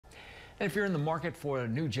And if you're in the market for a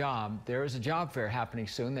new job, there is a job fair happening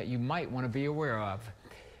soon that you might want to be aware of.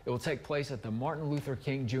 It will take place at the Martin Luther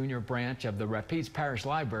King Jr. branch of the Rapides Parish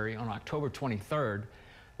Library on October 23rd.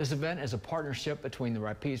 This event is a partnership between the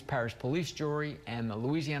Rapides Parish Police Jury and the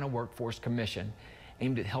Louisiana Workforce Commission,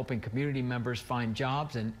 aimed at helping community members find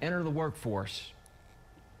jobs and enter the workforce.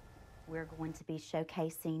 We're going to be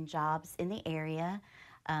showcasing jobs in the area,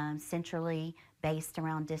 centrally based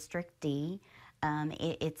around District D.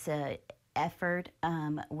 It's an effort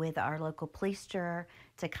with our local police juror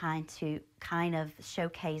to kind of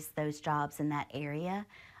showcase those jobs in that area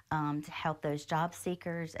to help those job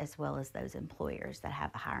seekers as well as those employers that have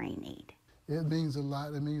a hiring need. It means a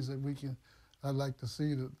lot. It means that I'd like to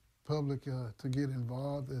see the public to get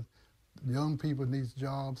involved. Young people need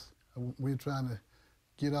jobs. We're trying to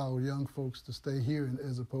get our young folks to stay here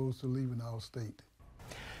as opposed to leaving our state.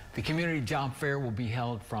 The community job fair will be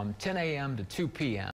held from 10 a.m. to 2 p.m.